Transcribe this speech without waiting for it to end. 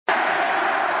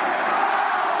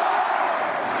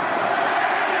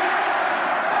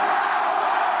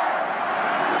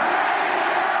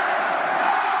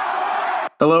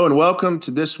welcome to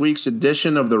this week's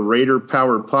edition of the Raider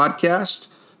Powered Podcast.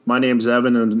 My name's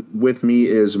Evan, and with me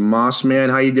is Mossman.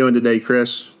 How you doing today,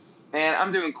 Chris? Man,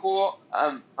 I'm doing cool.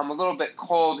 I'm a little bit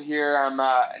cold here. I'm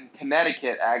in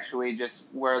Connecticut, actually, just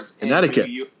whereas Connecticut.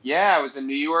 I was in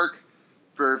New York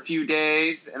for a few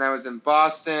days, and I was in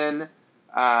Boston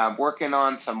working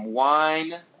on some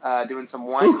wine, doing some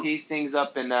wine tastings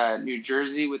up in New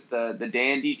Jersey with the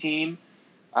Dandy team.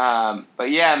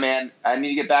 But yeah, man, I need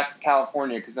to get back to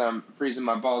California because I'm freezing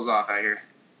my balls off out here.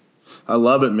 I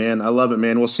love it, man.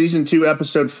 Well, Season 2,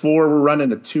 Episode 4, we're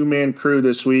running a two-man crew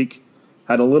this week.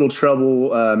 Had a little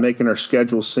trouble making our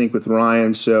schedule sync with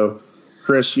Ryan, so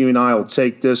Chris, you and I will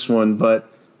take this one. But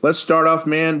let's start off,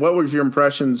 man. What was your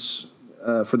impressions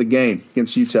for the game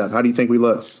against UTEP? How do you think we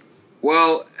looked?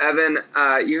 Well, Evan,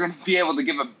 you're going to be able to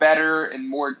give a better and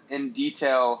more in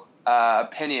detail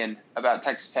opinion about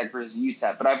Texas Tech versus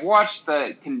UTEP. But I've watched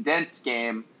the condensed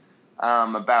game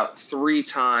about 3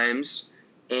 times,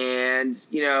 and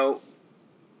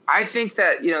I think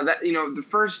that the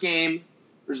first game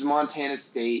versus Montana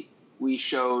State, we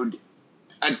showed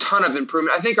a ton of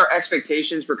improvement. I think our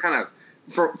expectations were kind of,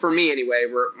 for me anyway,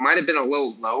 might have been a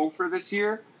little low for this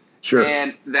year. Sure.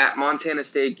 And that Montana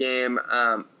State game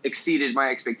exceeded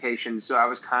my expectations, so I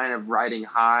was kind of riding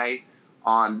high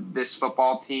on this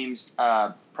football team's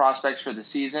prospects for the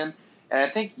season. And I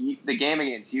think the game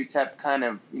against UTEP kind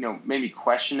of, made me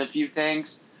question a few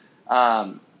things.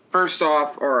 First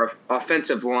off, our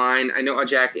offensive line. I know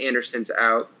Jack Anderson's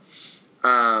out.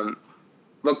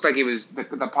 Looked like it was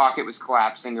the pocket was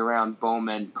collapsing around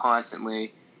Bowman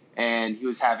constantly, and he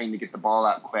was having to get the ball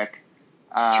out quick.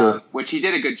 Sure. Which he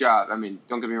did a good job. I mean,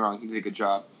 don't get me wrong, he did a good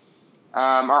job.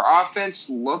 Our offense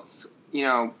looked,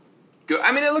 good.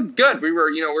 I mean, it looked good.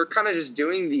 We're kind of just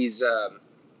doing these,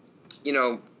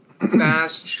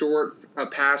 fast, short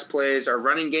pass plays. Our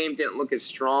running game didn't look as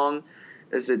strong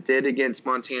as it did against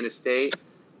Montana State.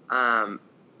 There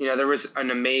was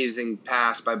an amazing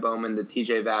pass by Bowman to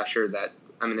TJ Vasher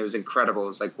it was incredible. It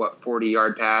was like,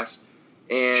 40-yard pass.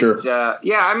 And, sure.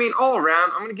 All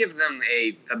around, I'm going to give them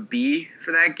a B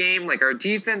for that game. Like, our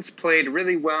defense played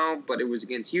really well, but it was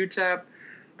against UTEP.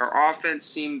 Our offense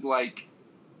seemed like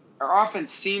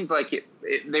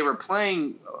they were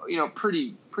playing,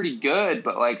 pretty good,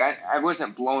 but, I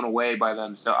wasn't blown away by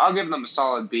them. So I'll give them a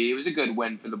solid B. It was a good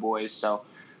win for the boys. So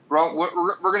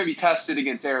we're going to be tested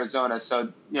against Arizona.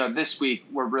 So, this week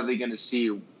we're really going to see,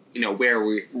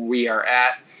 where we are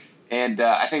at. And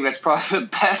I think that's probably the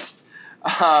best,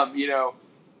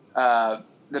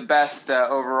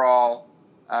 overall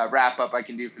wrap-up I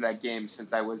can do for that game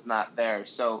since I was not there.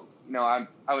 So, I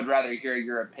would rather hear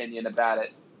your opinion about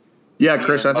it. Yeah,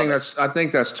 Chris, I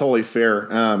think that's totally fair.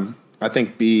 I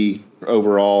think B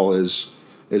overall is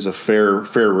a fair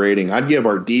rating. I'd give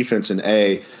our defense an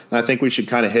A, and I think we should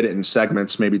kind of hit it in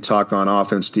segments, maybe talk on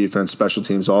offense, defense, special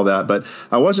teams, all that. But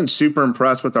I wasn't super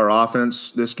impressed with our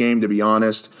offense this game, to be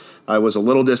honest. I was a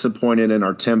little disappointed in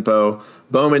our tempo.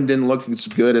 Bowman didn't look as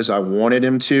good as I wanted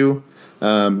him to.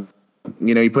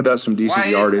 He put up some decent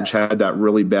yardage, had that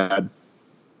really bad.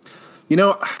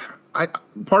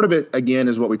 Part of it again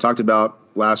is what we talked about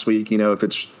last week. If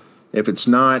it's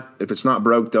not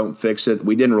broke, don't fix it.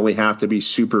 We didn't really have to be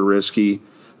super risky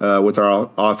with our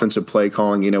offensive play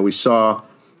calling. We saw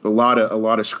a lot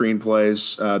of screen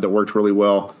plays that worked really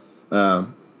well,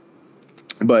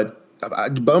 but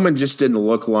Bowman just didn't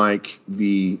look like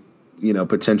the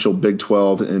potential Big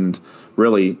 12 and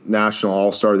really national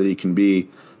all-star that he can be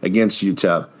against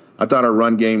UTEP. I thought our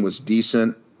run game was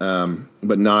decent.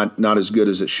 But not as good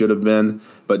as it should have been.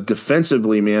 But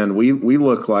defensively, man, we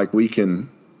look like we can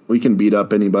beat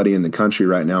up anybody in the country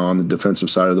right now on the defensive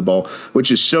side of the ball, which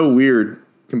is so weird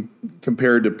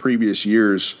compared to previous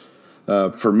years.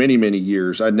 For many, many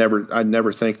years, I'd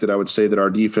never think that I would say that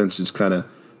our defense is kind of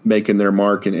making their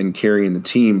mark and carrying the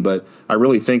team. But I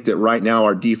really think that right now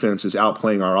our defense is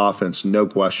outplaying our offense, no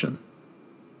question.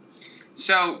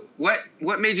 So what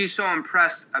made you so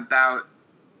impressed about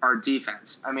our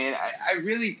defense? I mean,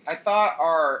 I thought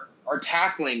our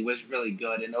tackling was really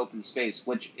good in open space,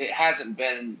 which it hasn't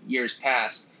been in years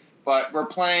past. But we're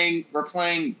playing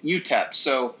UTEP,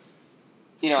 so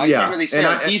I can't really say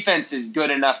our defense is good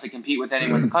enough to compete with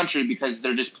anyone in the country because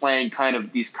they're just playing kind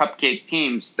of these cupcake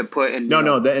teams to put in.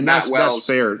 That's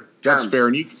fair. That's fair,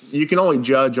 and you can only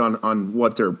judge on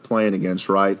what they're playing against,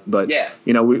 right? But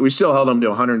we still held them to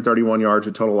 131 yards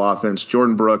of total offense.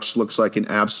 Jordan Brooks looks like an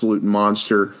absolute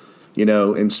monster.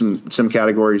 In some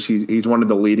categories, he's one of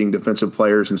the leading defensive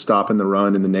players in stopping the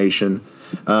run in the nation.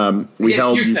 We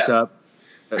held UTEP.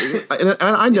 And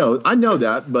I know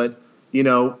that, but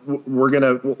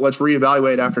let's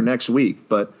reevaluate after next week.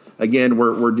 But again,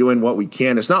 we're doing what we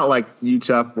can. It's not like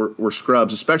UTEP we're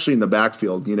scrubs, especially in the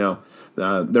backfield.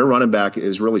 Their running back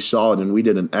is really solid, and we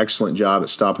did an excellent job at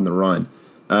stopping the run.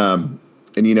 And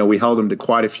we held them to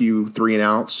quite a few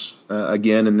 3-and-outs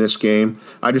again in this game.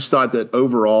 I just thought that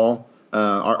overall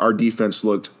our defense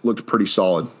looked pretty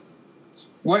solid.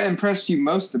 What impressed you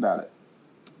most about it?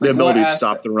 The ability to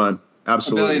stop the run.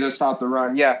 Absolutely. Ability to stop the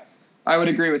run. Yeah, I would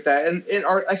agree with that. And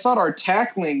I thought our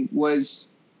tackling was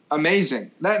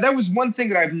amazing. That was one thing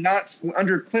that I've not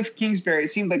under Cliff Kingsbury. It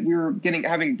seemed like we were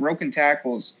having broken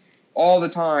tackles all the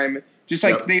time. Just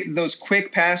like those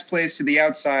quick pass plays to the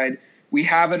outside. We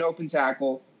have an open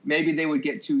tackle. Maybe they would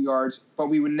get 2 yards, but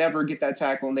we would never get that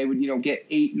tackle, and they would get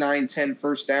 8, 9, 10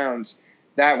 first downs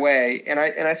that way. And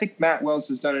I think Matt Wells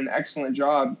has done an excellent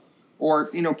job, or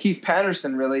Keith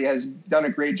Patterson really has done a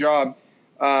great job.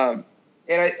 And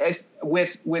I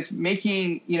with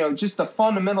making just the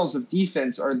fundamentals of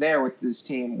defense are there with this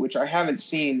team, which I haven't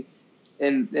seen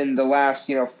in the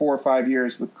last 4 or 5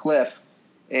 years with Cliff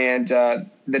and the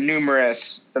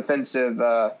numerous defensive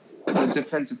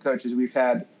coaches we've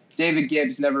had. David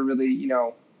Gibbs never really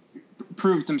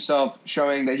proved himself,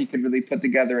 showing that he could really put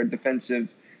together a defensive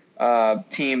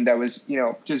team that was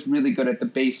just really good at the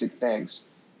basic things.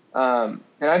 And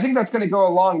I think that's going to go a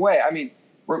long way. I mean,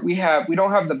 we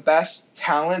don't have the best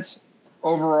talent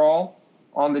overall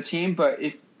on the team, but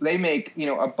if they make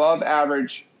above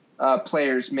average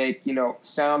players make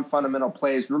sound fundamental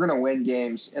plays, we're going to win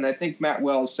games. And I think Matt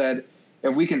Wells said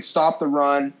if we can stop the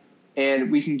run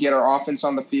and we can get our offense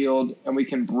on the field and we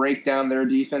can break down their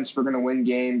defense, we're going to win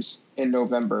games in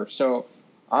November. So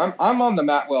I'm on the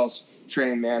Matt Wells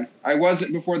train, man. I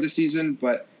wasn't before the season,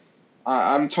 but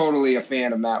I'm totally a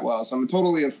fan of Matt Wells. I'm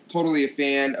totally a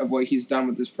fan of what he's done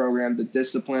with this program, the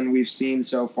discipline we've seen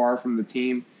so far from the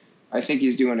team. I think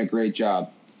he's doing a great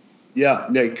job. Yeah,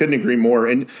 couldn't agree more.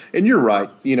 And you're right.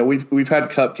 We've had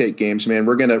cupcake games, man.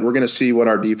 We're gonna see what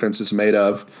our defense is made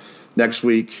of next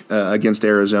week against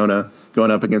Arizona,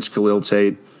 going up against Khalil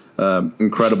Tate,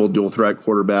 incredible dual threat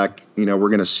quarterback. We're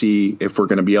going to see if we're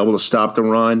going to be able to stop the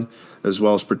run as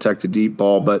well as protect the deep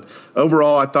ball. But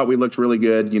overall, I thought we looked really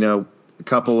good. A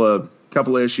couple of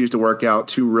issues to work out,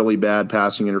 2 really bad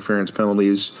passing interference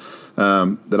penalties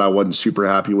that I wasn't super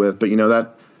happy with. But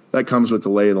that comes with the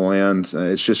lay of the land.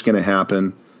 It's just going to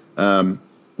happen.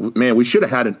 Man, we should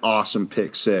have had an awesome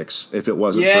pick 6 if it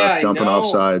wasn't for us jumping off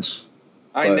sides.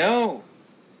 I know.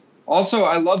 Also,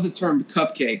 I love the term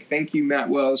cupcake. Thank you, Matt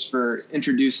Wells, for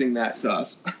introducing that to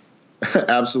us.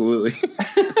 Absolutely.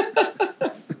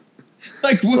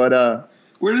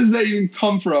 Where does that even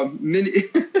come from?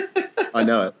 I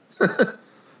know it.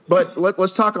 But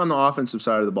let's talk on the offensive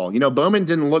side of the ball. Bowman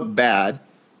didn't look bad.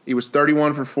 He was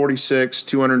 31 for 46,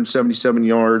 277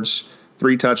 yards,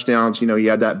 3 touchdowns. He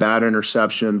had that bad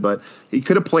interception, but he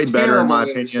could have played better, in my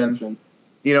opinion.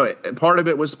 Part of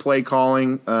it was play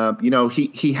calling.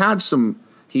 He had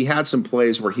some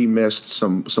plays where he missed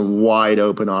some wide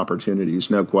open opportunities,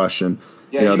 no question.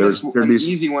 Yeah, there's an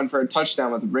easy one for a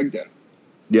touchdown with Rigdon.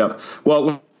 Yep.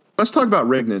 Well, let's talk about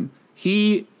Rigdon.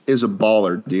 He is a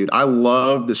baller, dude. I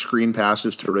love the screen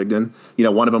passes to Rigdon.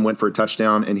 One of them went for a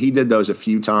touchdown, and he did those a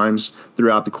few times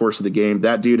throughout the course of the game.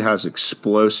 That dude has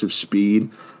explosive speed,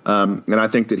 and I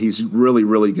think that he's really,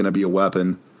 really going to be a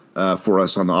weapon for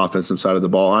us on the offensive side of the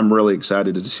ball. I'm really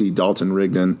excited to see Dalton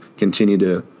Rigdon continue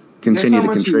to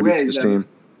contribute to this team.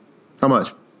 How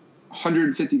much?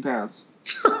 150 pounds.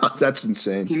 That's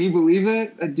insane. Can you believe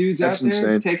that? That dude's That's out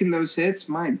there insane. taking those hits.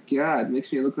 My God,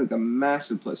 makes me look like a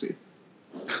massive pussy.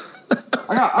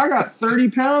 I got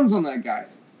 30 pounds on that guy.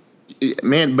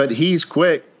 Man, but he's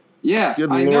quick. Yeah,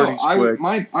 Good I Lord, know. he's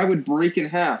quick. I would break in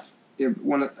half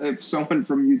if someone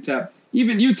from UTEP,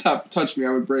 even UTEP, touched me.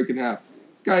 I would break in half.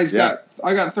 This guy's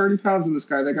I got 30 pounds on this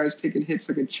guy. That guy's taking hits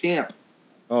like a champ.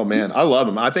 Oh man, I love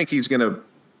him. I think he's going to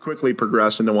quickly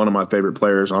progress into one of my favorite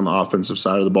players on the offensive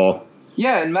side of the ball.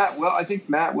 Yeah, and I think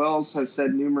Matt Wells has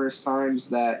said numerous times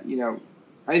that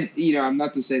I'm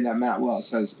not to say that Matt Wells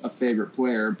has a favorite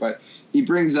player, but he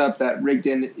brings up that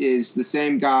Rigdon is the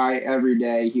same guy every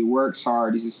day. He works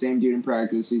hard. He's the same dude in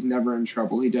practice. He's never in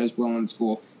trouble. He does well in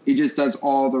school. He just does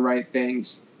all the right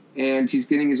things, and he's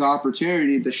getting his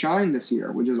opportunity to shine this year,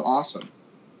 which is awesome.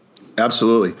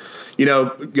 Absolutely.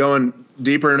 Going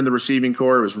deeper into the receiving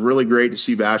core, it was really great to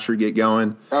see Vasher get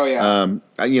going. Oh, yeah.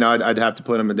 I'd have to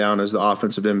put him down as the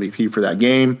offensive MVP for that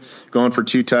game, going for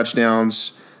 2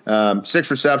 touchdowns,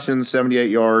 6 receptions, 78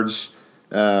 yards.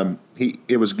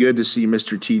 It was good to see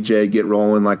Mr. TJ get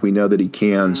rolling like we know that he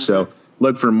can. Mm-hmm. So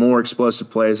look for more explosive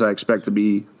plays. I expect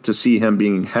to see him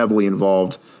being heavily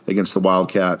involved against the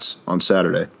Wildcats on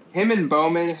Saturday. Him and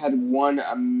Bowman had one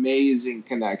amazing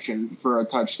connection for a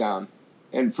touchdown,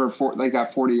 and for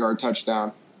that 40-yard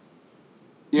touchdown.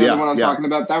 You know the one I'm talking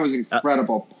about? That was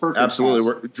incredible. Perfect.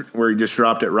 Absolutely, where he just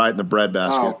dropped it right in the bread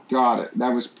basket. Oh, got it.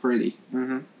 That was pretty.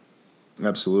 Mm-hmm.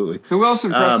 Absolutely. Who else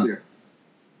impressed you?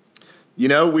 You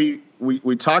know,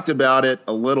 we talked about it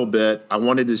a little bit. I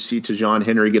wanted to see Tajon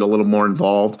Henry get a little more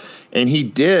involved, and he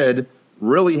did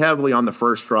really heavily on the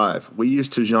first drive. We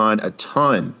used Tajon a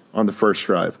ton on the first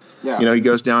drive. Yeah. You know, he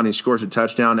goes down, he scores a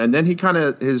touchdown, and then he kind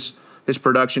of his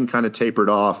production kind of tapered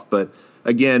off. But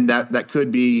again, that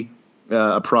could be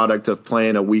a product of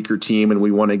playing a weaker team, and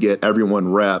we want to get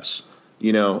everyone reps.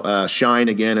 You know, Shine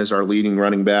again is our leading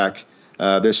running back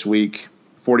this week,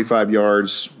 45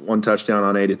 yards, 1 touchdown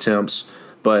on 8 attempts.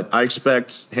 But I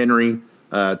expect Henry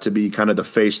to be kind of the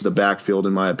face of the backfield,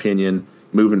 in my opinion,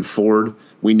 moving forward.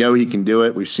 We know he can do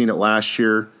it. We've seen it last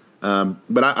year.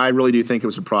 But I really do think it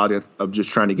was a product of just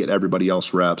trying to get everybody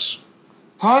else reps.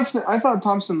 I thought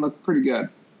Thompson looked pretty good.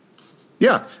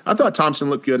 Yeah, I thought Thompson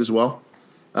looked good as well.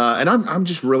 And I'm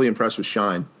just really impressed with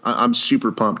Shine. I'm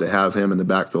super pumped to have him in the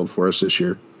backfield for us this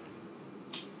year.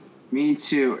 Me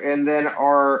too. And then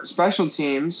our special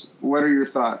teams, what are your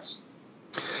thoughts?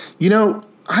 You know,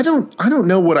 I don't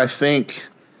know what I think.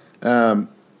 I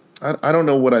don't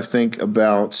know what I think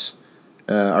about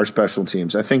our special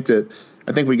teams. I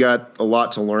think we got a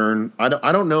lot to learn. I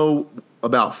don't know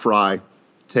about Fry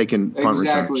taking punt returns.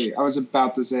 Exactly. I was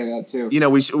about to say that too. You know,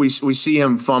 we see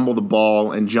him fumble the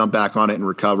ball and jump back on it and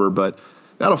recover, but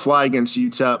that'll fly against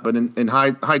UTEP. But in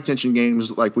high tension games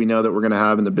like we know that we're going to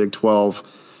have in the Big 12,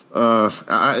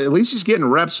 at least he's getting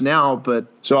reps now. But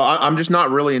so I'm just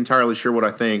not really entirely sure what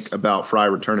I think about Fry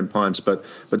returning punts. But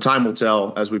time will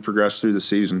tell as we progress through the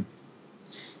season.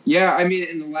 Yeah, I mean,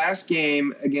 in the last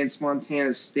game against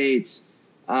Montana State,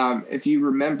 if you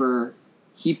remember,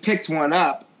 he picked one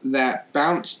up that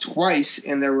bounced twice,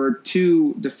 and there were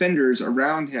 2 defenders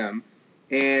around him,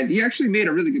 and he actually made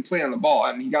a really good play on the ball,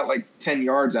 and he got like 10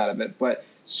 yards out of it, but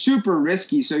super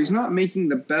risky, so he's not making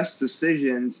the best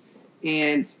decisions,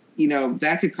 and, you know,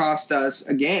 that could cost us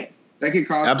a game. That could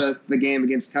cost us the game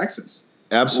against Texas.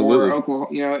 Absolutely. Or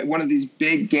Oklahoma, you know, one of these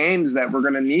big games that we're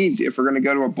going to need if we're going to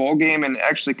go to a bowl game and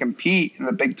actually compete in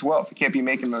the Big 12. We can't be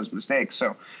making those mistakes.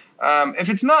 So if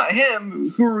it's not him,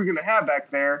 who are we going to have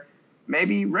back there?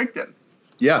 Maybe Rigdon.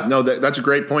 Yeah, no, that's a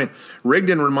great point.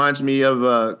 Rigdon reminds me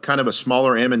of kind of a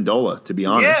smaller Amendola, to be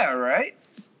honest. Yeah, right?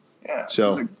 Yeah,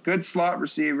 so he's a good slot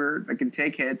receiver that can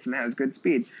take hits and has good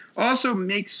speed. Also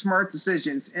makes smart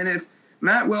decisions. And if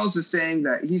Matt Wells is saying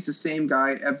that he's the same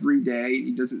guy every day,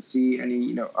 he doesn't see any,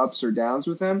 you know, ups or downs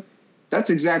with him, that's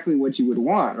exactly what you would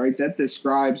want, right? That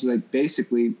describes, like,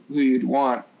 basically who you'd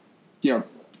want, you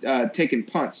know, taking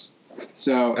punts.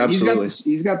 So absolutely.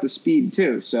 He's got the speed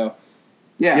too. So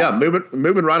yeah,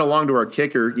 moving right along to our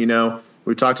kicker. You know,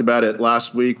 we talked about it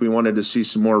last week. We wanted to see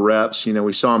some more reps. You know,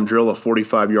 we saw him drill a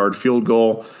 45-yard field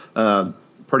goal,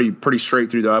 pretty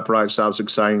straight through the uprights. So that was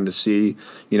exciting to see.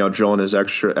 You know, drilling his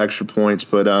extra points.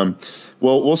 But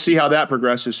we'll see how that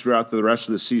progresses throughout the rest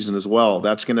of the season as well.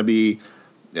 That's going to be,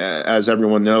 as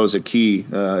everyone knows, a key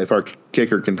if our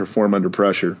kicker can perform under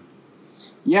pressure.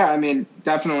 Yeah, I mean,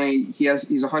 definitely he's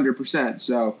 100%.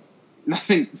 So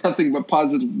nothing but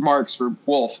positive marks for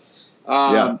Wolf.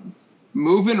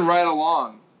 Moving right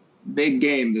along, big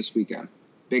game this weekend.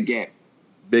 Big game.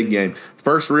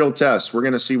 First real test. We're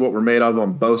going to see what we're made of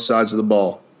on both sides of the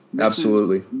ball.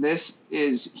 Absolutely. This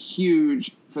is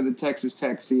huge for the Texas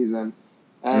Tech season,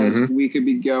 as we could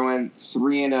be going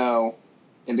 3-0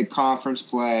 into conference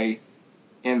play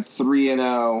and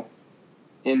 3-0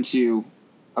 into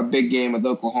a big game with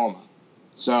Oklahoma.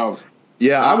 So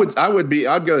yeah,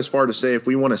 I'd go as far to say if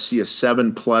we want to see a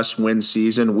 7+ win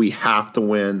season, we have to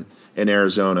win in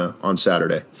Arizona on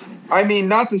Saturday. I mean,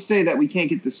 not to say that we can't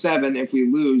get to 7 if we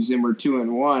lose and we're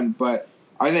 2-1, but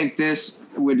I think this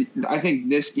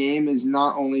game is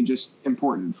not only just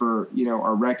important for, you know,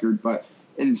 our record, but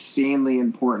insanely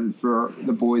important for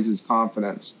the boys'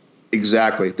 confidence.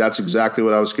 Exactly. That's exactly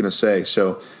what I was going to say.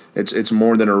 So it's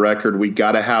more than a record. We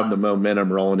got to have the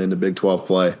momentum rolling into Big 12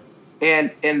 play.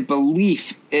 And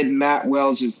belief in Matt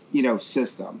Wells'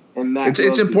 system. And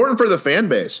it's important for the fan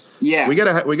base. Yeah, we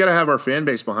gotta have our fan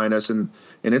base behind us, and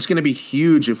it's going to be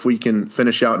huge if we can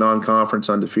finish out non-conference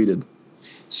undefeated.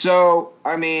 So,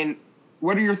 I mean,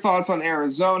 what are your thoughts on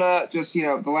Arizona? Just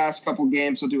the last couple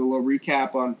games. I'll do a little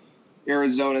recap on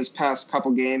Arizona's past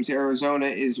couple games. Arizona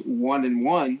is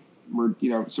 1-1. We're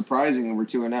surprisingly we're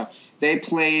 2-0. They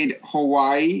played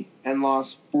Hawaii and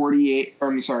lost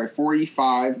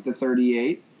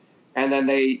 45-38. And then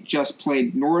they just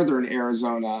played Northern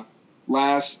Arizona,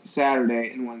 last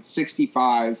Saturday and won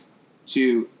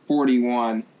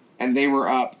 65-41, and they were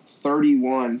up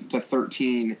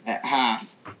 31-13 at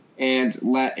half, and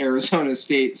let Arizona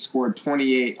State score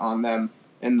 28 on them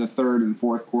in the third and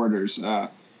fourth quarters.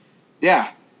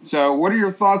 Yeah. So, what are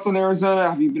your thoughts on Arizona?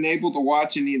 Have you been able to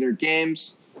watch any of their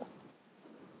games?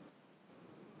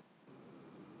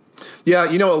 Yeah,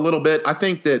 a little bit. I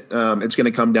think that it's going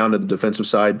to come down to the defensive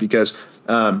side because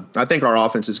I think our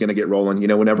offense is going to get rolling.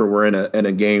 Whenever we're in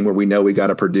a game where we know we got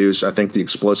to produce, I think the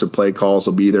explosive play calls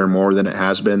will be there more than it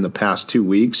has been the past 2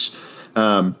 weeks.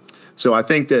 So I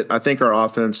think our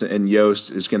offense and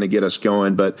Yost is going to get us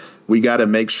going, but we got to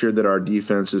make sure that our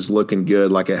defense is looking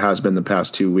good like it has been the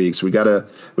past 2 weeks. We got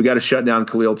to shut down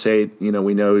Khalil Tate. We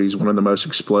know he's one of the most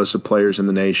explosive players in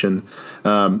the nation.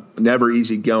 Never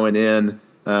easy going in.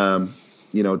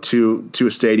 To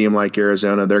a stadium like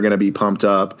Arizona. They're going to be pumped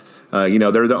up.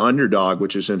 They're the underdog,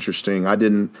 which is interesting. I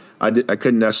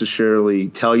couldn't necessarily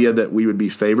tell you that we would be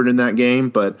favored in that game,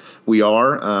 but we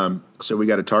are. So we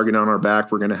got a target on our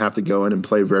back. We're going to have to go in and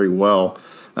play very well.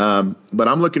 But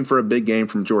I'm looking for a big game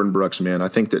from Jordan Brooks, man. I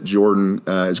think that Jordan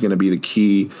is going to be the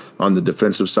key on the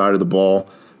defensive side of the ball.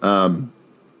 And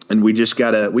we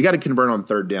got to convert on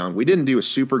third down. We didn't do a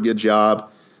super good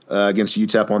job against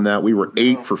UTEP on that. We were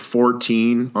 8 for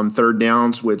 14 on third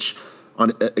downs, which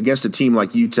against a team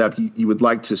like UTEP, you would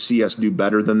like to see us do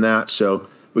better than that. So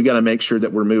we got to make sure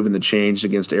that we're moving the chains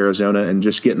against Arizona and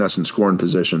just getting us in scoring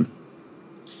position.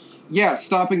 Yeah,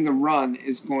 stopping the run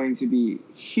is going to be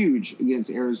huge against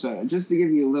Arizona. Just to give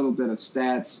you a little bit of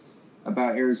stats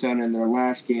about Arizona in their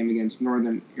last game against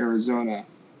Northern Arizona,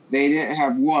 they didn't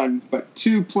have one, but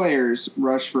 2 players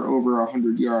rushed for over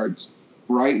 100 yards.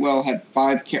 Brightwell had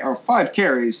 5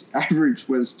 carries, average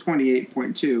was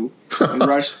 28.2, and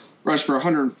rushed for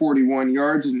 141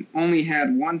 yards and only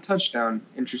had 1 touchdown,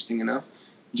 interesting enough.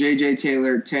 J.J.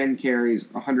 Taylor, 10 carries,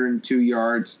 102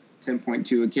 yards,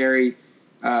 10.2 a carry.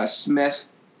 Smith,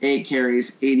 8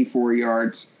 carries, 84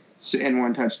 yards, and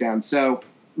 1 touchdown. So,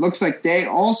 looks like they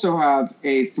also have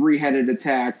a 3-headed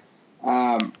attack,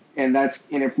 and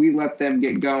if we let them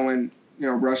get going,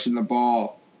 rushing the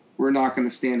ball, we're not going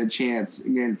to stand a chance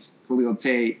against Khalil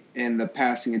Tate and the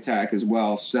passing attack as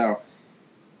well. So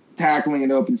tackling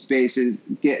in open spaces,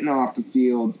 getting off the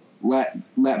field, let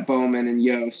Bowman and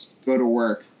Yost go to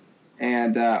work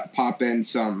and pop in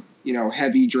some,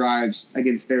 heavy drives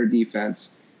against their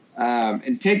defense.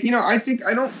 And take, I think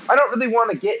I don't really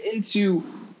want to get into,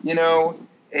 how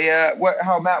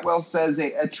Matt Wells says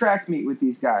a track meet with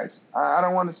these guys. I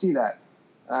don't want to see that.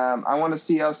 I want to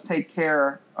see us take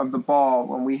care of the ball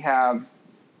when we have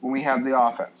the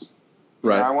offense.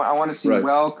 Right. I want to see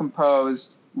well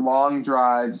composed long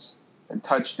drives and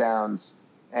touchdowns,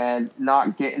 and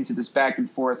not get into this back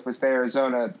and forth with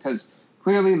Arizona, because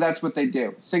clearly that's what they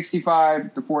do.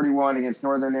 65-41 against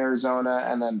Northern Arizona,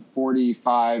 and then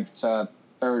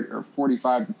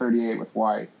 45-38 with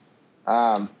White.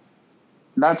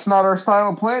 That's not our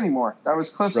style of play anymore. That was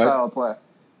Cliff's style of play.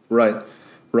 Right.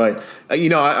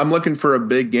 I'm looking for a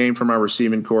big game from our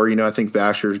receiving core. I think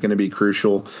Vasher is going to be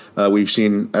crucial. We've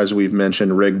seen, as we've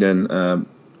mentioned, Rigdon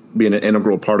being an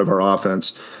integral part of our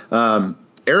offense.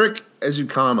 Eric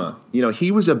Ezukama,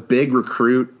 he was a big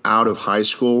recruit out of high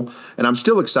school, and I'm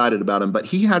still excited about him, but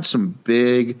he had some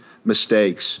big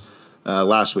mistakes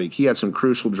last week. He had some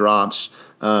crucial drops.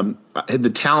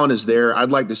 The talent is there.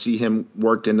 I'd like to see him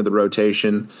worked into the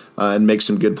rotation and make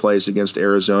some good plays against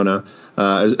Arizona,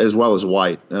 as well as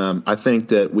White. I think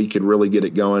that we could really get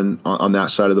it going on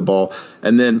that side of the ball.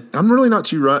 And then I'm really not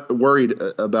too worried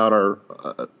about our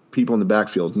people in the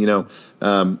backfield.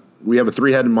 We have a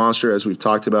 3-headed monster, as we've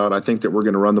talked about. I think that we're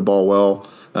going to run the ball well.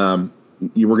 We're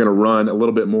going to run a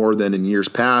little bit more than in years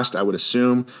past, I would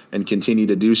assume, and continue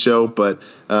to do so. But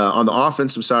on the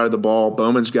offensive side of the ball,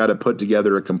 Bowman's got to put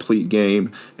together a complete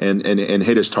game and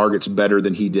hit his targets better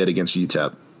than he did against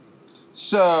UTEP.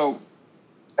 So,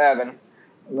 Evan,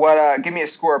 give me a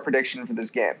score prediction for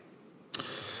this game.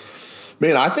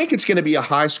 Man, I think it's going to be a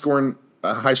high scoring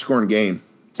game,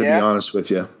 to be honest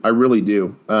with you. I really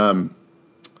do.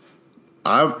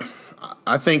 I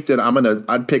think that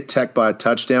I'd pick Tech by a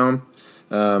touchdown.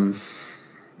 Man,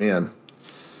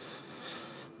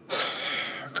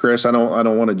 Chris, I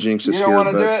don't want to jinx this here. You don't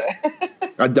want to do it?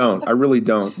 I don't. I really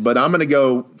don't. But I'm going to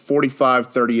go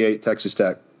 45-38 Texas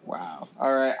Tech. Wow.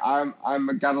 All right. I'm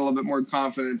got a little bit more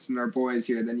confidence in our boys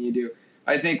here than you do.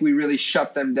 I think we really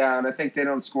shut them down. I think they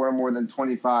don't score more than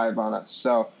 25 on us.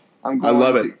 So I'm going to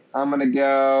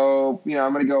go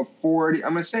 40.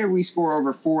 I'm going to say we score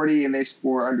over 40 and they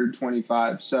score under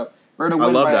 25. So we're going to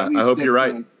win by at least 15. I love that. I hope you're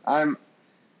right.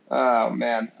 Oh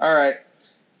man. All right.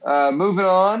 Moving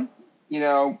on,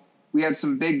 we had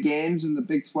some big games in the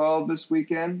Big 12 this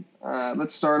weekend.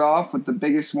 Let's start off with the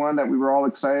biggest one that we were all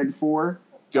excited for.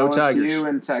 Go LSU Tigers.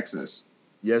 and Texas.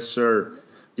 Yes, sir.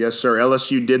 Yes, sir.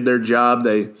 LSU did their job.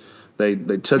 They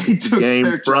took the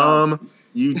game from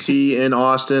UT in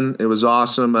Austin. It was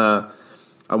awesome. I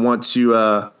want to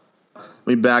let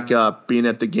me back up. Being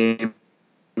at the game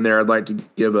there, I'd like to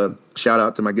give a shout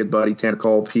out to my good buddy Tanner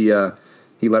Culp.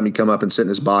 He let me come up and sit in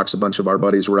his box. A bunch of our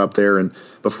buddies were up there, and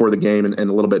before the game and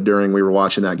a little bit during, we were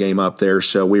watching that game up there.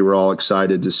 So we were all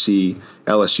excited to see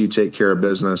LSU take care of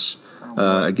business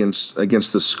against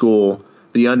the school,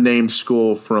 the unnamed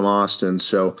school from Austin.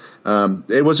 So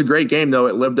it was a great game, though.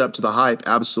 It lived up to the hype,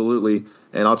 absolutely.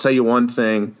 And I'll tell you one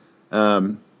thing,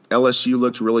 LSU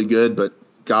looked really good, but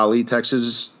golly,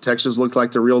 Texas looked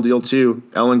like the real deal too.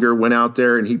 Ellinger went out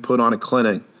there and he put on a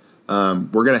clinic. We're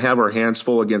going to have our hands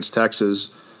full against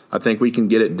Texas. I think we can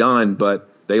get it done, but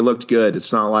they looked good.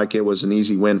 It's not like it was an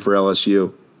easy win for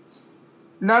LSU.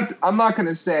 I'm not going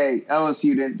to say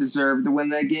LSU didn't deserve to win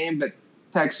that game, but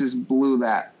Texas blew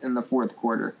that in the fourth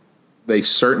quarter. They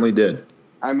certainly did.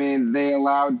 I mean, they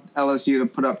allowed LSU to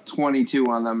put up 22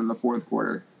 on them in the fourth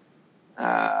quarter.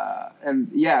 And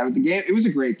yeah, the game, it was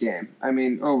a great game. I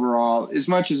mean, overall, as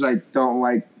much as I don't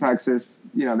like Texas,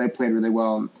 they played really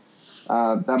well.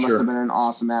 That must have been an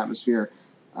awesome atmosphere.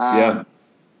 Yeah.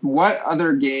 What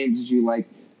other games did you like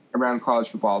around college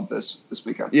football this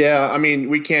weekend? Yeah, I mean,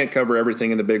 we can't cover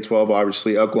everything in the Big 12,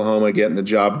 obviously. Oklahoma getting the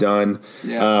job done.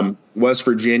 Yeah. West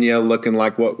Virginia looking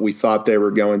like what we thought they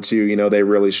were going to. They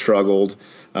really struggled.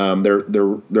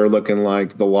 They're looking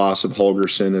like the loss of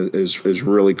Holgerson is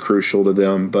really crucial to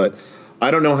them. But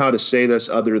I don't know how to say this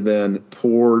other than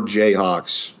poor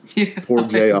Jayhawks. Yeah, poor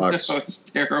Jayhawks. I know, it's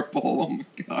terrible. Oh, my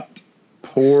God.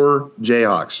 Poor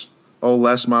Jayhawks. Oh,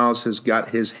 Les Miles has got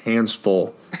his hands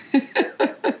full.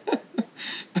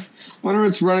 Wonder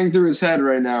what's running through his head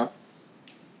right now.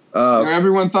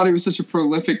 Everyone thought he was such a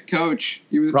prolific coach.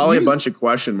 He was a bunch of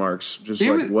question marks.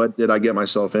 What did I get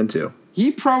myself into?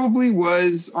 He probably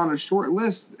was on a short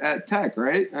list at Tech,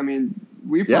 right? I mean,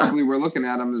 we probably were looking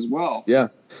at him as well. Yeah.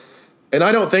 And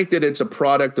I don't think that it's a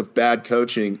product of bad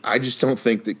coaching. I just don't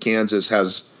think that Kansas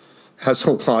has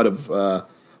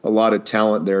a lot of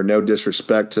talent there. No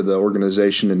disrespect to the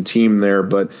organization and team there,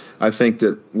 but I think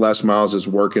that Les Miles is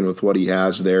working with what he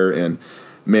has there. And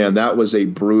man, that was a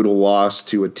brutal loss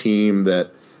to a team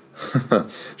that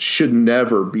should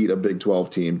never beat a Big 12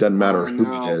 team. Doesn't matter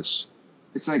who it is.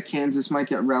 It's like Kansas might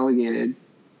get relegated.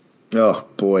 Oh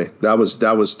boy, that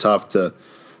was tough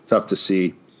to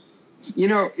see.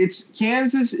 It's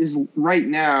Kansas is right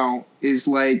now is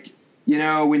like,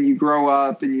 when you grow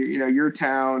up and your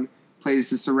town plays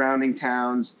the surrounding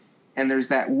towns, and there's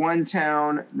that one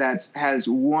town that has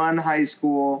one high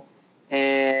school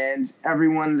and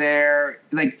everyone there,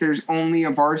 like there's only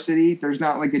a varsity. There's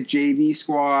not like a JV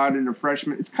squad and a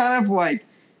freshman. It's kind of like,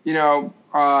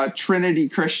 Trinity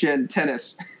Christian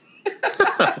tennis.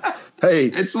 Hey,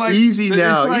 it's like easy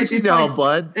now,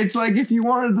 bud. It's like if you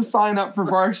wanted to sign up for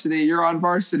varsity, you're on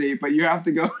varsity, but you have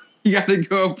to go. You got to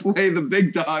go play the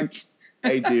big dogs.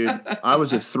 Hey, dude, I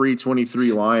was a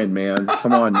 323 Lion, man.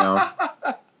 Come on now.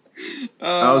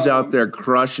 I was out there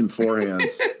crushing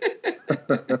forehands.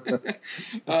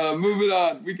 Moving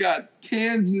on, we got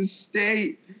Kansas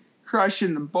State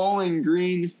crushing the Bowling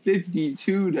Green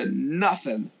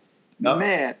 52-0. Oh.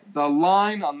 Man, the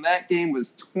line on that game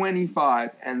was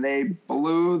 25, and they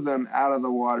blew them out of the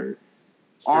water.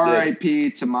 R.I.P.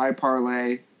 to my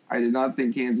parlay. I did not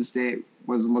think Kansas State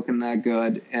was looking that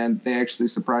good, and they actually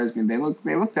surprised me. They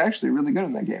looked actually really good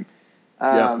in that game.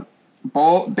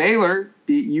 Baylor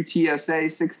beat UTSA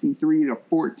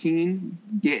 63-14,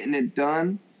 getting it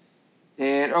done.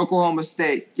 And Oklahoma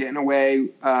State getting away,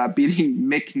 beating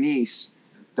McNeese.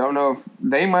 Don't know if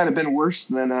they might have been worse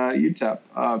than UTEP,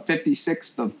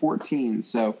 56-14.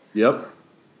 So yep.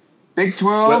 Big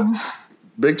 12.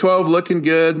 Big 12 looking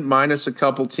good, minus a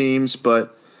couple teams,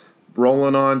 but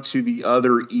rolling on to the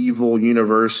other evil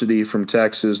university from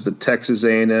Texas, the Texas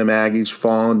A&M Aggies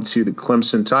falling to the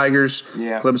Clemson Tigers.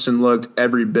 Yeah. Clemson looked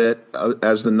every bit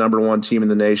as the number one team in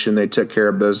the nation. They took care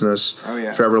of business. Oh,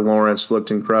 yeah. Trevor Lawrence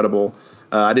looked incredible.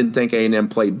 I didn't think A&M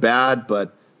played bad,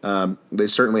 but they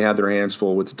certainly had their hands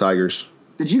full with the Tigers.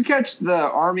 Did you catch the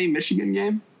Army-Michigan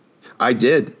game? I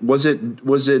did. Was it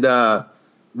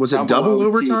double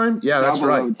overtime? Yeah, that's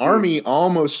right. OT. Army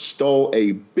almost stole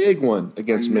a big one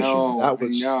against Michigan. That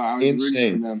was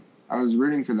insane. I was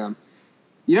rooting for them.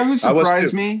 You know who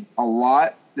surprised me a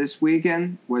lot this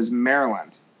weekend was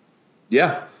Maryland.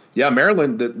 Yeah,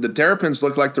 Maryland. The Terrapins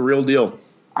looked like the real deal.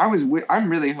 I'm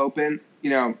really hoping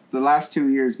the last 2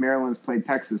 years Maryland's played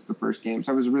Texas the first game,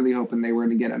 so I was really hoping they were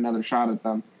going to get another shot at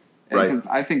them. Because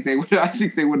I think they would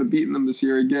have beaten them this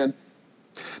year again.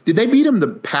 Did they beat them the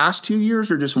past 2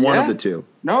 years or just one of the two?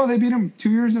 No, they beat them 2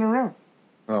 years in a row.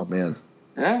 Oh man.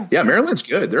 Yeah. Yeah, Maryland's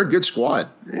good. They're a good squad.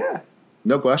 Yeah.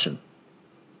 No question.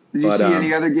 Did you see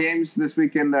any other games this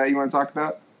weekend that you want to talk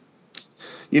about?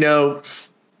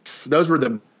 Those were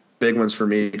the big ones for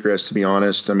me, Chris, to be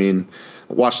honest. I mean,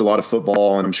 I watched a lot of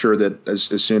football, and I'm sure that as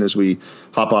soon as we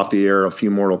hop off the air, a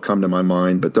few more will come to my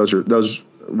mind. But those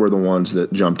were the ones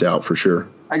that jumped out for sure.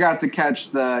 I got to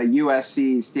catch the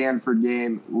USC-Stanford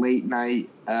game late night.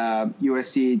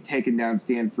 USC taking down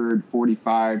Stanford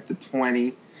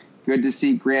 45-20. Good to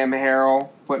see Graham Harrell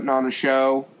putting on a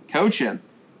show, coaching.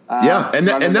 And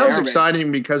that was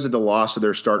exciting because of the loss of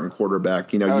their starting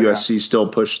quarterback. USC still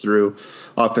pushed through.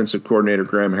 Offensive coordinator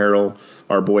Graham Harrell,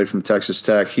 our boy from Texas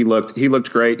Tech, he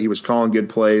looked great. He was calling good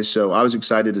plays, so I was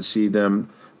excited to see them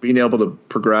being able to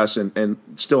progress and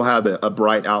still have a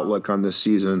bright outlook on this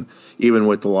season, even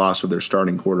with the loss of their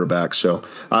starting quarterback. So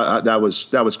that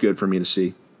was good for me to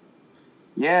see.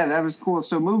 Yeah, that was cool.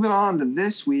 So moving on to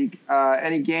this week,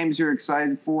 any games you're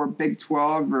excited for, Big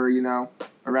 12 or,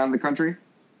 around the country?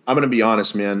 I'm going to be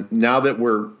honest, man. Now that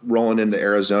we're rolling into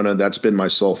Arizona, that's been my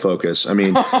sole focus. I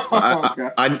mean, okay.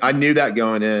 I knew that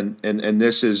going in, and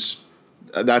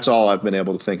that's all I've been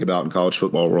able to think about in college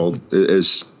football world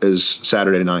is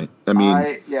Saturday night. I mean,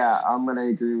 I'm going to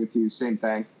agree with you. Same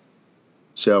thing.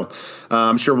 So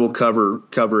I'm sure we'll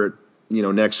cover it,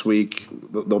 next week.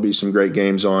 There'll be some great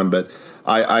games on, but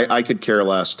I could care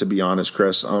less, to be honest,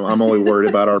 Chris. I'm only worried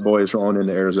about our boys rolling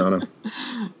into Arizona.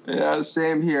 Yeah,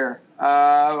 same here.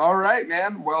 All right,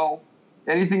 man. Well,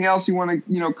 anything else you want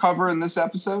to, cover in this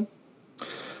episode?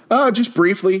 Just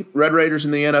briefly, Red Raiders in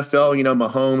the NFL.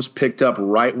 Mahomes picked up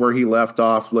right where he left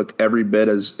off. Looked every bit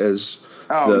as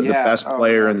the best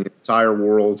player in the entire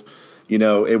world.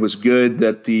 It was good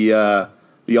that the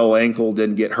old ankle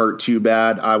didn't get hurt too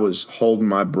bad. I was holding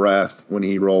my breath when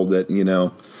he rolled it.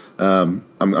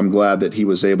 I'm glad that he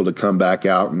was able to come back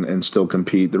out and still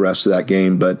compete the rest of that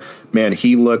game. But man,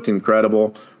 he looked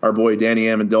incredible. Our boy Danny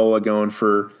Amendola going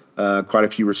for quite a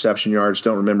few reception yards.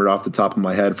 Don't remember it off the top of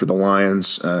my head for the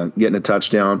Lions. Getting a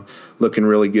touchdown, looking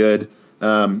really good.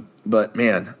 But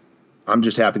man, I'm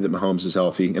just happy that Mahomes is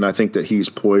healthy, and I think that he's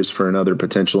poised for another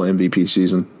potential MVP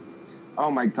season. Oh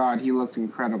my God, he looked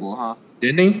incredible, huh?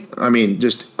 Didn't he? I mean,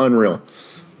 just unreal.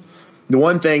 The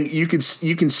one thing you can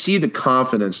see the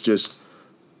confidence just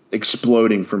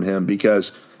exploding from him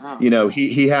because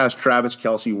he has Travis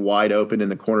Kelce wide open in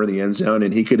the corner of the end zone,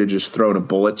 and he could have just thrown a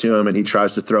bullet to him, and he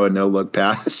tries to throw a no-look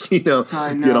pass, get on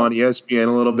ESPN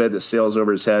a little bit that sails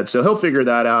over his head. So he'll figure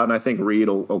that out, and I think Reed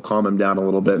will calm him down a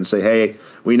little bit and say, hey,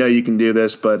 we know you can do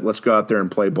this, but let's go out there and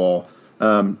play ball.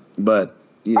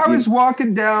 I was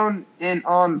walking down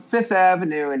on Fifth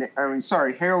Avenue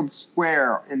Herald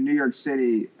Square in New York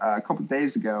City a couple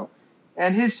days ago,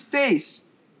 and his face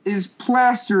is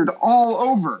plastered all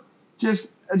over.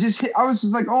 I was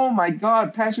just like, oh my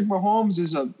God, Patrick Mahomes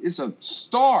is a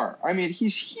star. I mean,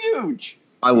 he's huge.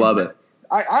 I love it.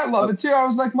 I love it too. I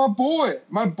was like, my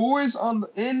boy's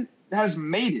has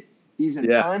made it. He's in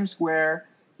Times Square,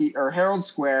 or Herald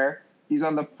Square. He's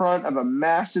on the front of a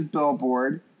massive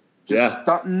billboard. Just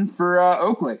stunting for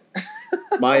Oakland.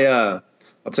 I'll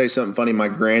tell you something funny. My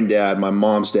granddad, my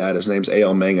mom's dad, his name's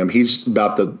A.L. Mangum. He's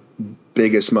about the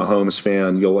biggest Mahomes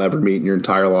fan you'll ever meet in your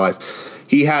entire life.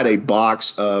 He had a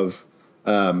box of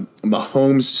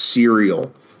Mahomes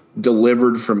cereal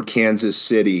delivered from Kansas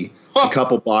City, a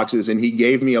couple boxes, and he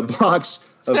gave me a box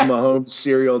of Mahomes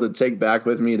cereal to take back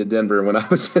with me to Denver when I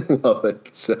was in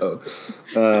Lubbock. So,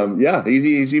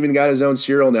 he's even got his own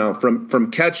cereal now.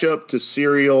 From ketchup to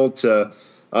cereal to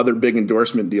other big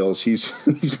endorsement deals,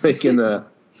 he's making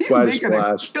quite a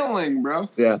splash. A killing, bro.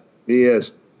 Yeah, he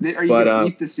is. Are you gonna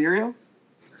eat the cereal?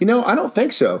 I don't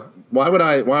think so. Why would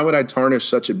I tarnish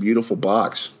such a beautiful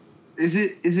box? Is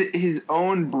it his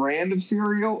own brand of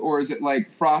cereal, or is it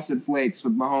like Frosted Flakes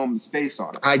with Mahomes' face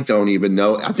on it? I don't even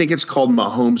know. I think it's called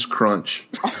Mahomes Crunch.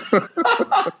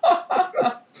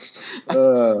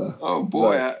 Oh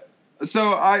boy! So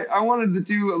I wanted to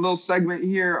do a little segment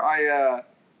here. I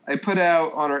put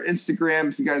out on our Instagram.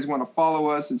 If you guys want to follow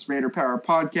us, it's Raider Power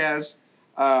Podcast.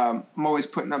 I'm always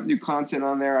putting up new content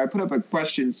on there. I put up a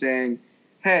question saying,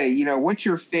 "Hey, what's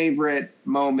your favorite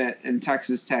moment in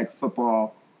Texas Tech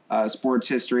football?" Sports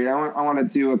history. I want to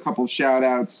do a couple shout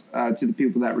outs to the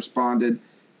people that responded.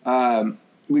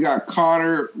 We got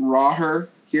Connor Rohr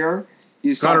here.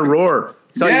 Connor Rohr.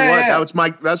 Tell you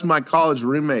what, that's my college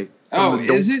roommate. Oh,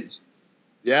 is it?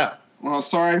 Yeah. Well,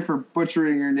 sorry for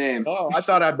butchering your name. Oh, I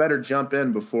thought I better jump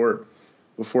in before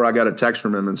I got a text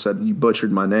from him and said you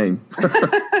butchered my name.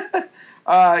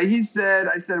 I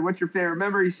said, what's your favorite?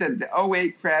 Remember, he said the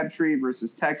 08 Crabtree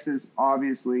versus Texas,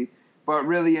 obviously, but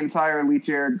really entire Leach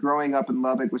era growing up in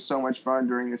Lubbock was so much fun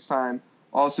during this time.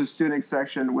 Also, student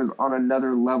section was on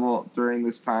another level during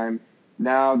this time.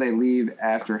 Now they leave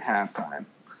after halftime.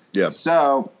 Yeah.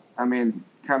 So, I mean,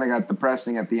 kind of got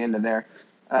depressing at the end of there.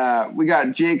 We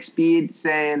got Jake Speed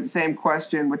saying, same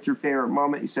question, what's your favorite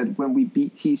moment? He said, when we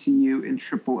beat TCU in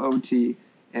triple OT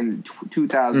in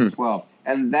 2012.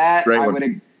 And that,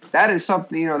 that is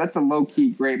something, that's a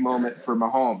low-key great moment for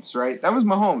Mahomes, right? That was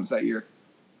Mahomes that year.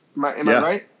 Am I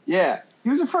right? Yeah.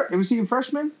 Was he a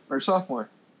freshman or sophomore?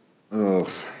 Oh.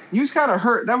 He was kind of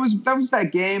hurt. That was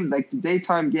that game, like the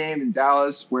daytime game in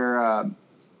Dallas where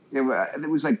it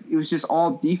was just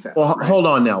all defense. Well, right? Hold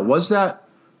on now. Was that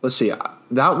 – let's see.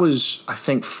 That was, I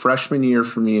think, freshman year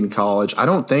for me in college. I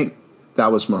don't think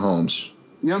that was Mahomes.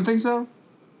 You don't think so?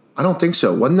 I don't think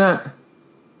so. Wasn't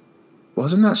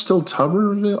that still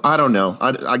Tuberville? I don't know.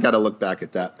 I got to look back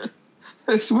at that.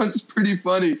 This one's pretty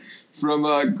funny from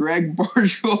Greg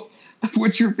Bargel.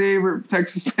 What's your favorite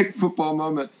Texas Tech football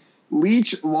moment?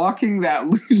 Leach locking that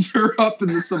loser up in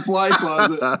the supply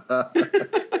closet.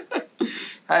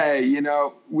 Hey,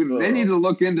 they need to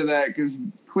look into that because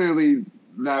clearly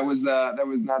that was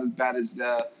not as bad as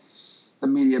the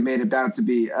media made it out to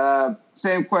be.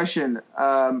 Same question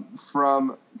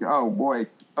from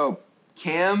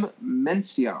Cam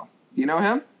Mencio. Do you know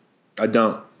him? I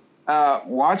don't.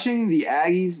 Watching the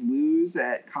Aggies lose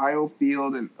at Kyle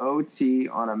Field in OT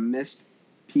on a missed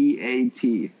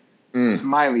PAT.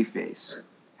 Smiley face.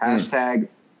 Hashtag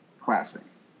classic.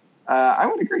 I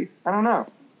would agree. I don't know.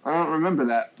 I don't remember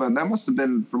that, but that must have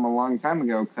been from a long time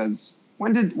ago. Because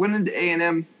when did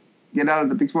A&M get out of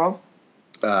the Big 12?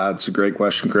 That's a great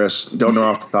question, Chris. Don't know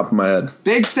off the top of my head.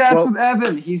 Big stats with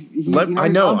Evan. He's I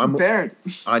know. unprepared.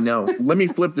 I know. Let me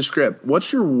flip the script.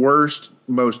 What's your worst,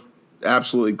 most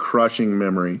absolutely crushing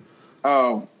memory?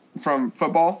 Oh, from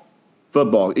football?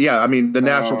 Football. Yeah, I mean, the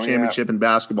national championship in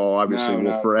basketball obviously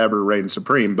will forever reign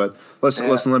supreme, but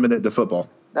let's limit it to football.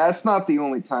 That's not the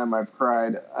only time I've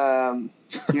cried.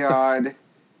 God,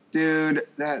 dude,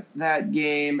 that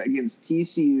game against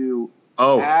TCU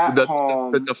at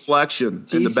home. The deflection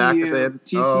in the back of the end.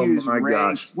 TCU's my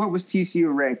ranked. Gosh. What was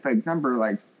TCU ranked? Like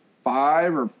number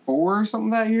 5 or 4 or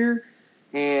something that year.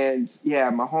 And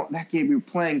that game we were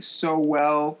playing so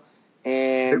well.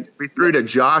 And they threw to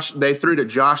Josh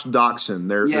Doxson,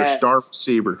 their star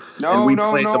receiver. No.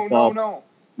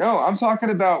 I'm talking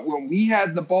about when we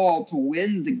had the ball to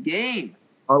win the game.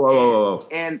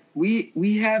 And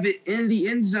we have it in the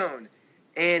end zone,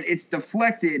 and it's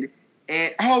deflected.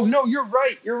 And you're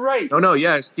right. No,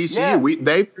 it's TCU. Yeah.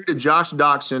 They threw to Josh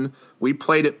Doxson. We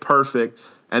played it perfect,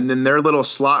 and then their little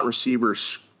slot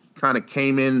receivers kind of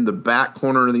came in the back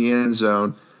corner of the end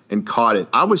zone and caught it.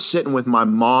 I was sitting with my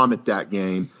mom at that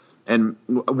game, and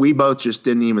we both just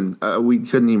didn't even we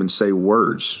couldn't even say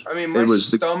words. I mean, my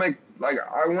stomach,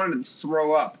 I wanted to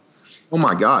throw up. Oh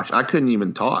my gosh, I couldn't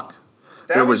even talk.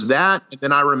 There was that, and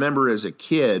then I remember as a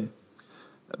kid,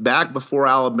 back before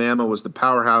Alabama was the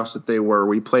powerhouse that they were,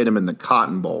 we played them in the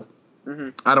Cotton Bowl. Mm-hmm.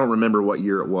 I don't remember what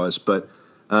year it was, but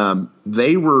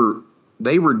they were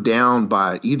down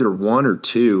by either 1 or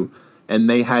 2, and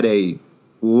they had a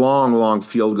long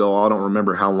field goal. I don't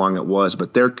remember how long it was,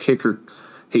 but their kicker,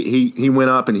 he went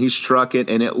up and he struck it,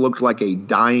 and it looked like a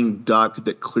dying duck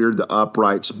that cleared the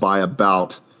uprights by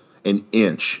about an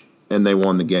inch, and they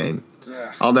won the game.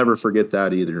 Yeah. I'll never forget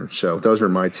that either. So those are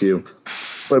my two.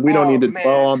 But we don't need to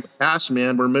dwell on the past,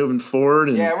 man. We're moving forward.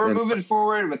 We're moving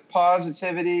forward with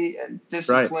positivity and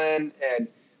discipline, and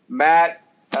Matt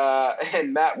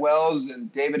Wells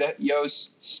and David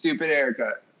Yost's stupid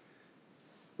haircut.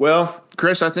 Well,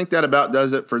 Chris, I think that about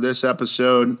does it for this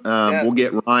episode. We'll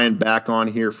get Ryan back on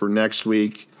here for next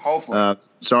week. Hopefully.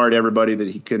 Sorry to everybody that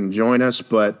he couldn't join us,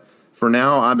 but for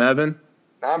now, I'm Evan.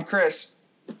 I'm Chris.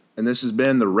 And this has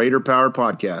been the Raider Power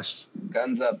Podcast.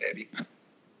 Guns up, baby.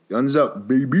 Guns up,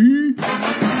 baby.